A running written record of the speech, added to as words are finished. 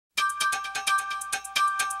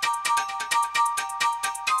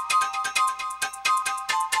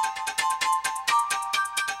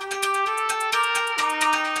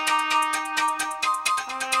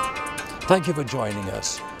Thank you for joining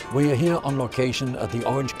us. We are here on location at the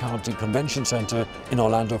Orange County Convention Center in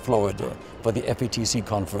Orlando, Florida for the FETC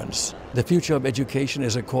conference. The future of education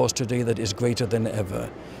is a cause today that is greater than ever,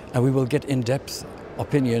 and we will get in-depth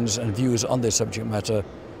opinions and views on this subject matter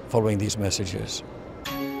following these messages.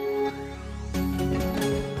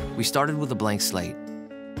 We started with a blank slate,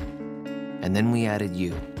 and then we added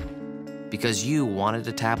you, because you wanted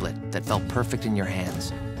a tablet that felt perfect in your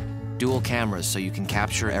hands, dual cameras so you can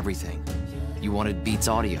capture everything. You wanted Beats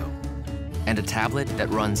audio, and a tablet that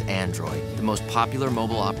runs Android, the most popular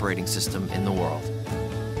mobile operating system in the world.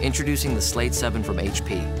 Introducing the Slate 7 from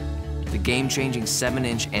HP, the game-changing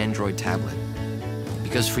 7-inch Android tablet.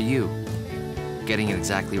 Because for you, getting it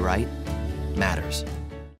exactly right matters.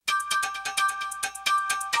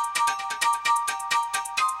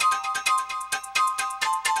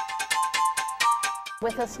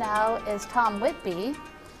 With us now is Tom Whitby.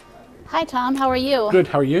 Hi, Tom. How are you? Good.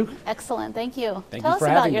 How are you? Excellent. Thank you. Thank Tell you for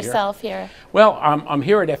us about having me yourself here. Well, I'm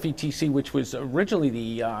here at FETC, which was originally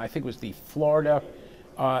the, I think it was the Florida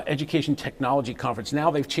Education Technology Conference.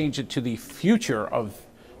 Now they've changed it to the Future of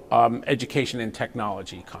Education and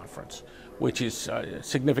Technology Conference, which is a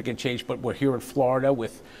significant change. But we're here in Florida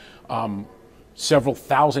with several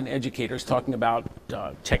thousand educators talking about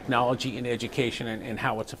technology in education and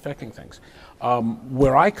how it's affecting things.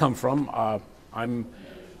 Where I come from, I'm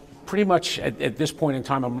pretty much at this point in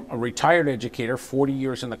time, I'm a retired educator, 40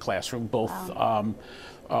 years in the classroom, both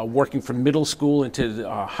working from middle school into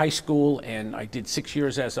high school, and I did 6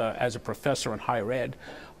 years as a professor in higher ed,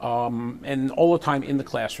 and all the time in the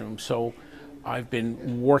classroom. So I've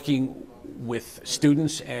been working with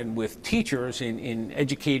students and with teachers in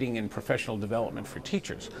educating and professional development for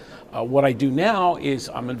teachers. What I do now is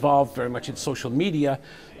I'm involved very much in social media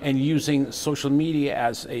and using social media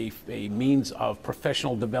as a means of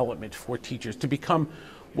professional development for teachers to become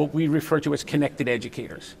what we refer to as connected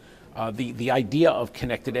educators. The idea of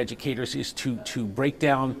connected educators is to break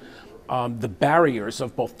down the barriers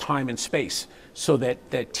of both time and space so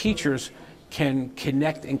that teachers can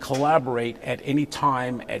connect and collaborate at any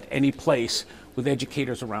time, at any place with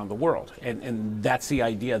educators around the world. And that's the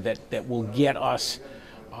idea that will get us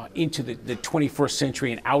into the 21st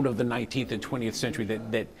century and out of the 19th and 20th century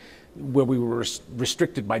where we were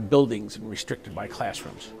restricted by buildings and restricted by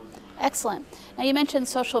classrooms. Excellent. Now you mentioned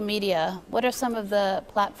social media. What are some of the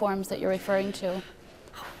platforms that you're referring to?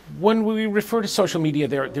 When we refer to social media,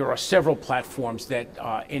 there are several platforms that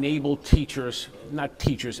enable teachers, not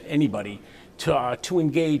teachers, anybody, to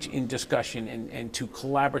engage in discussion and to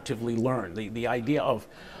collaboratively learn. The idea of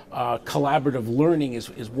collaborative learning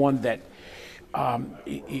is one that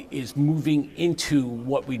is moving into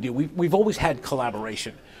what we do. We've always had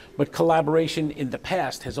collaboration, but collaboration in the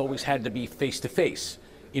past has always had to be face-to-face.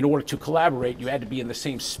 In order to collaborate, you had to be in the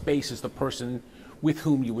same space as the person with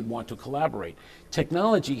whom you would want to collaborate.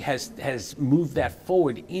 Technology has moved that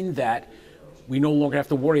forward in that we no longer have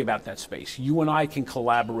to worry about that space. You and I can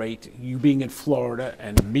collaborate, you being in Florida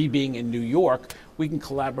and me being in New York, we can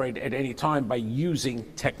collaborate at any time by using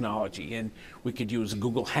technology. And we could use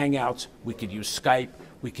Google Hangouts, we could use Skype,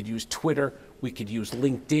 we could use Twitter, we could use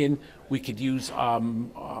LinkedIn, we could use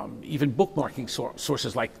even bookmarking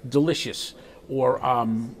sources like Delicious or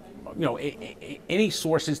any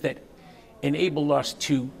sources that enable us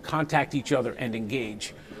to contact each other and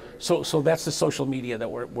engage. So that's the social media that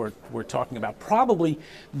we're talking about. Probably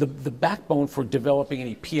the backbone for developing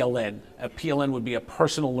any PLN. A PLN would be a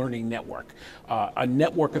personal learning network. A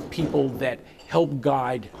network of people that help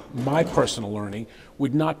guide my personal learning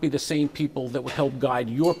would not be the same people that would help guide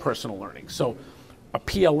your personal learning. So a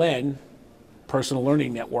PLN, personal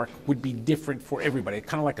learning network, would be different for everybody,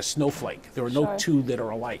 kind of like a snowflake. There are no two that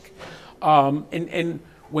are alike. And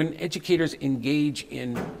when educators engage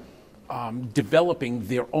in developing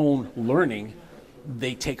their own learning,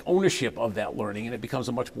 they take ownership of that learning and it becomes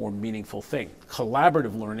a much more meaningful thing.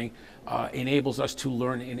 Collaborative learning enables us to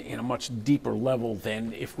learn in a much deeper level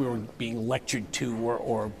than if we were being lectured to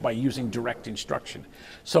or by using direct instruction.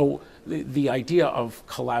 So the idea of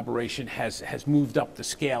collaboration has moved up the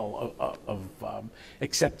scale of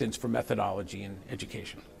acceptance for methodology in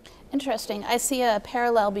education. Interesting. I see a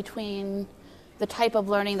parallel between the type of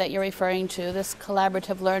learning that you're referring to, this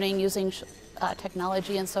collaborative learning using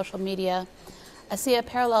technology and social media. I see a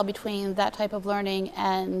parallel between that type of learning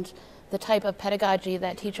and the type of pedagogy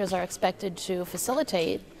that teachers are expected to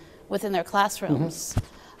facilitate within their classrooms.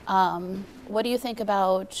 What do you think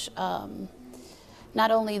about not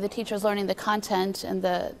only the teachers learning the content and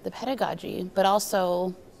the pedagogy, but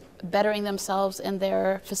also bettering themselves in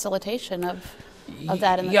their facilitation of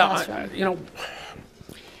that in the classroom?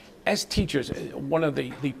 as teachers, one of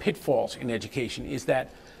the pitfalls in education is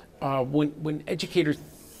that when educators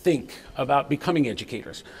think about becoming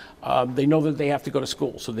educators, they know that they have to go to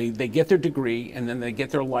school. So they get their degree, and then they get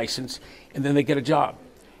their license, and then they get a job.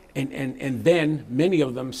 And then many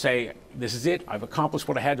of them say, this is it, I've accomplished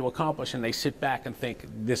what I had to accomplish, and they sit back and think,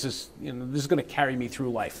 this is going to carry me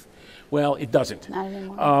through life. Well, it doesn't. Not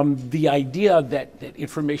anymore. The idea that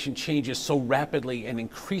information changes so rapidly and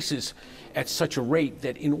increases at such a rate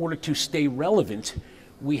that in order to stay relevant,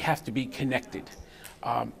 we have to be connected.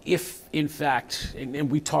 If in fact,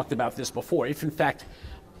 and we talked about this before, if in fact,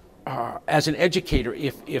 as an educator,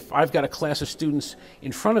 if I've got a class of students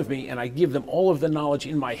in front of me and I give them all of the knowledge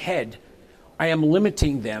in my head, I am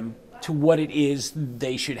limiting them to what it is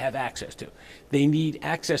they should have access to. They need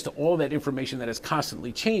access to all that information that is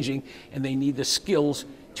constantly changing, and they need the skills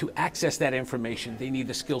to access that information. They need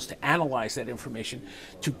the skills to analyze that information,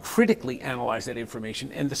 to critically analyze that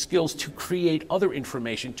information, and the skills to create other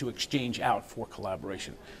information to exchange out for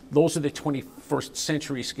collaboration. Those are the 21st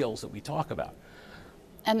century skills that we talk about.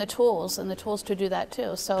 And the tools to do that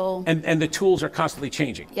too. So and the tools are constantly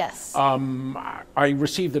changing. yes. I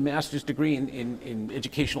received a master's degree in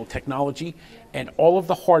educational technology, and all of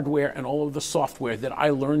the hardware and all of the software that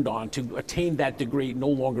I learned on to attain that degree no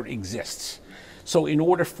longer exists. So in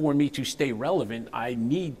order for me to stay relevant, I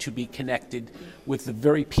need to be connected with the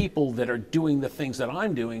very people that are doing the things that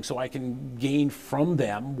I'm doing, so I can gain from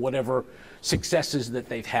them whatever successes that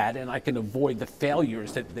they've had, and I can avoid the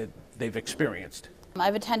failures that they've experienced.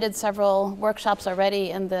 I've attended several workshops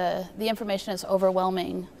already, and the information is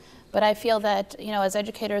overwhelming. But I feel that, as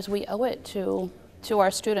educators, we owe it to our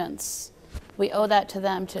students. We owe that to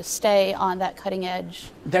them to stay on that cutting edge.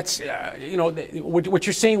 That's, what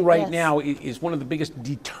you're saying right Yes. now is one of the biggest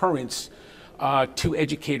deterrents to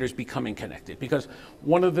educators becoming connected. Because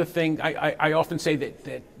one of the things, I often say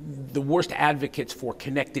that the worst advocates for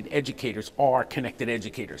connected educators are connected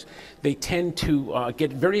educators. They tend to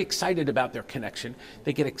get very excited about their connection.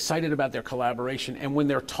 They get excited about their collaboration. And when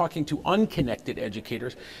they're talking to unconnected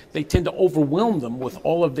educators, they tend to overwhelm them with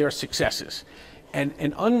all of their successes. And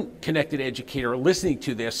an unconnected educator listening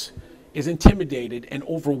to this is intimidated and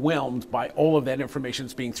overwhelmed by all of that information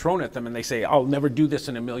that's being thrown at them, and they say, I'll never do this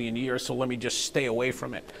in a million years, so let me just stay away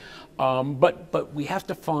from it. But we have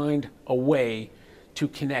to find a way to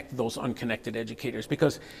connect those unconnected educators,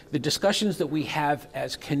 because the discussions that we have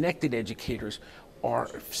as connected educators are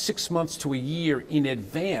 6 months to a year in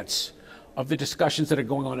advance of the discussions that are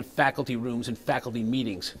going on in faculty rooms and faculty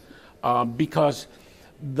meetings, because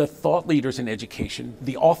the thought leaders in education,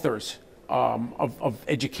 the authors of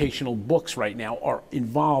educational books right now, are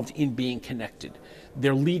involved in being connected.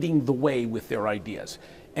 They're leading the way with their ideas.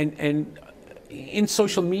 And in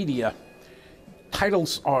social media,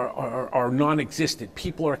 titles are non-existent.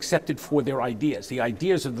 People are accepted for their ideas. The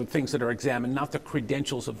ideas are the things that are examined, not the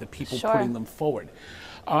credentials of the people Sure. putting them forward.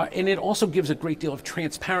 And it also gives a great deal of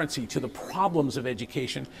transparency to the problems of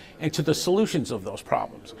education and to the solutions of those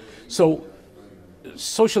problems. So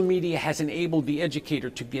social media has enabled the educator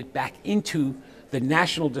to get back into the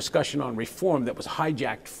national discussion on reform that was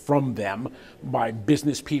hijacked from them by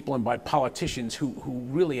business people and by politicians who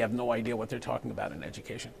really have no idea what they're talking about in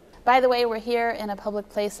education. By the way, we're here in a public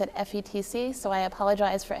place at FETC, so I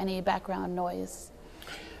apologize for any background noise.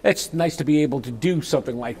 It's nice to be able to do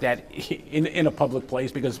something like that in a public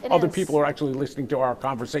place, because other people are actually listening to our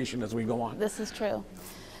conversation as we go on. This is true.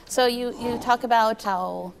 So you talk about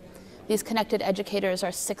how these connected educators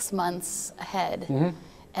are 6 months ahead. Mm-hmm.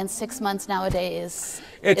 And 6 months nowadays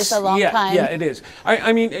is a long time. Yeah, it is.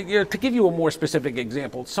 I mean, to give you a more specific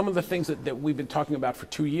example, some of the things that we've been talking about for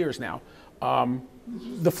 2 years now,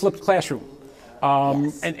 the flipped classroom.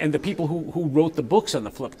 Yes. And the people who wrote the books on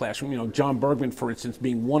the flipped classroom, John Bergman, for instance,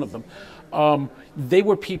 being one of them, they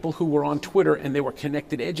were people who were on Twitter, and they were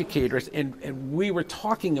connected educators, and we were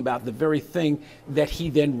talking about the very thing that he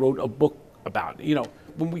then wrote a book about.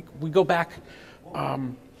 When we go back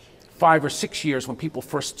 5 or 6 years, when people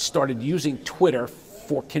first started using Twitter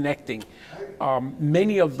for connecting,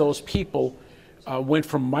 many of those people went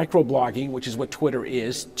from microblogging, which is what Twitter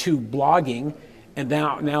is, to blogging, and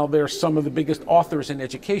now they're some of the biggest authors in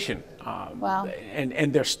education. Wow.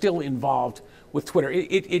 And they're still involved with Twitter.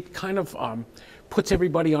 It kind of puts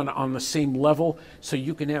everybody on the same level, so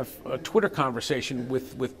you can have a Twitter conversation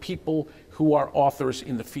with people who are authors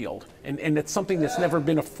in the field. And it's something that's never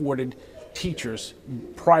been afforded teachers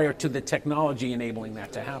prior to the technology enabling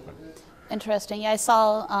that to happen. Interesting. Yeah, I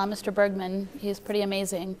saw Mr. Bergman. He's pretty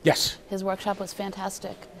amazing. Yes. His workshop was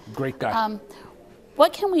fantastic. Great guy.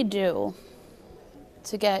 What can we do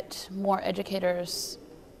to get more educators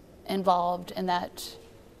involved in that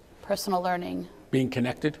personal learning? Being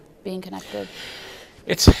connected? Being connected.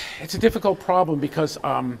 It's a difficult problem because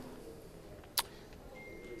our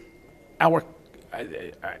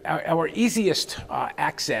easiest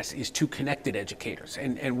access is to connected educators,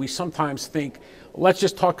 and we sometimes think, let's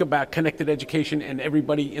just talk about connected education and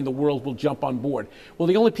everybody in the world will jump on board. Well,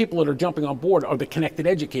 the only people that are jumping on board are the connected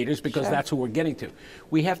educators, because Sure. that's who we're getting to.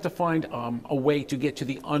 We have to find a way to get to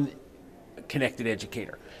the unconnected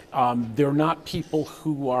educator. They're not people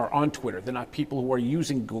who are on Twitter. They're not people who are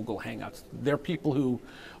using Google Hangouts. They're people who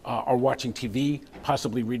are watching TV,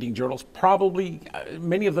 possibly reading journals, probably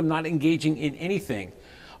many of them not engaging in anything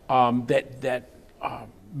that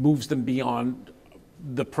moves them beyond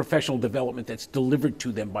the professional development that's delivered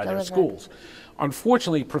to them by their schools.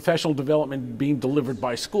 Unfortunately, professional development being delivered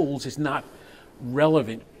by schools is not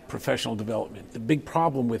relevant professional development. The big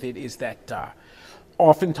problem with it is that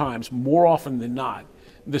oftentimes, more often than not,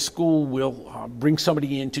 the school will bring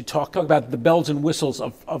somebody in to talk about the bells and whistles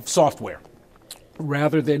of software,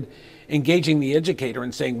 rather than engaging the educator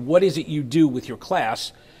and saying, what is it you do with your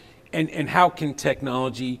class, and how can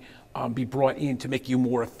technology be brought in to make you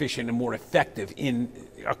more efficient and more effective in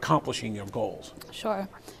accomplishing your goals? Sure,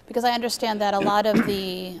 because I understand that a lot of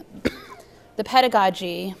the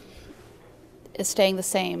pedagogy is staying the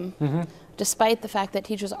same, despite the fact that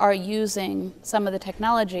teachers are using some of the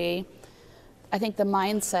technology. I think the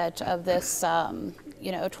mindset of this,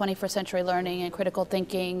 21st century learning and critical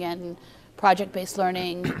thinking and project-based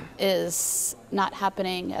learning is not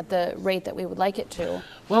happening at the rate that we would like it to.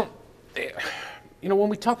 Well, when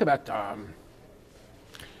we talk about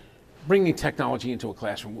bringing technology into a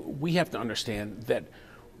classroom, we have to understand that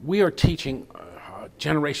we are teaching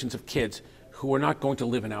generations of kids who are not going to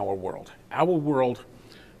live in our world. Our world,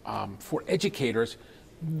 for educators,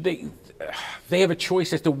 they have a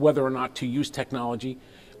choice as to whether or not to use technology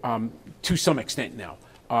to some extent now.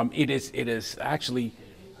 It is actually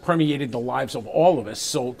permeated the lives of all of us,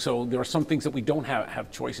 so there are some things that we don't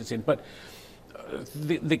have choices in. But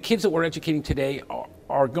the kids that we're educating today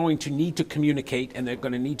are going to need to communicate, and they're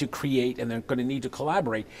going to need to create, and they're going to need to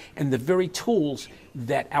collaborate. And the very tools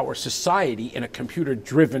that our society in a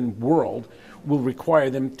computer-driven world will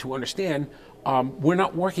require them to understand, we're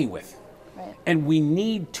not working with. Right. And we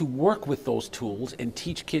need to work with those tools and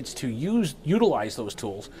teach kids to utilize those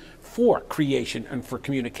tools for creation and for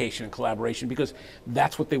communication and collaboration, because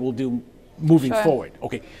that's what they will do moving Sure. forward.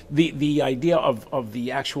 Okay, the idea of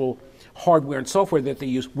the actual hardware and software that they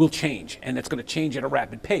use will change, and it's going to change at a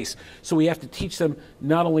rapid pace. So we have to teach them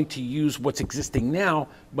not only to use what's existing now,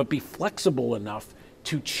 but be flexible enough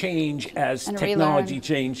to change as And technology relearn.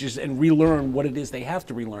 changes, and relearn what it is they have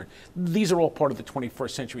to relearn. These are all part of the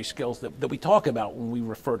 21st century skills that we talk about when we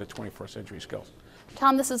refer to 21st century skills.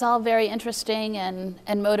 Tom, this is all very interesting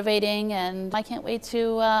and motivating, and I can't wait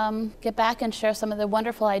to get back and share some of the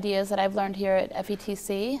wonderful ideas that I've learned here at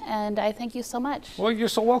FETC, and I thank you so much. Well, you're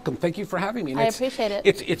so welcome. Thank you for having me. And I appreciate it.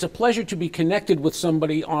 It's a pleasure to be connected with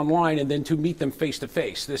somebody online and then to meet them face to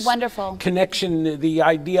face. This Wonderful. connection, the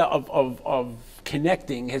idea of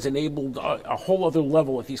connecting has enabled a whole other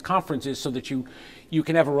level at these conferences, so that you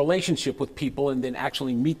can have a relationship with people and then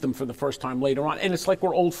actually meet them for the first time later on. And it's like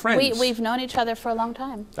we're old friends. We've known each other for a long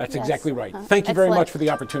time. That's Yes. exactly right. Thank you very Excellent. much for the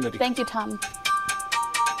opportunity. Thank you, Tom.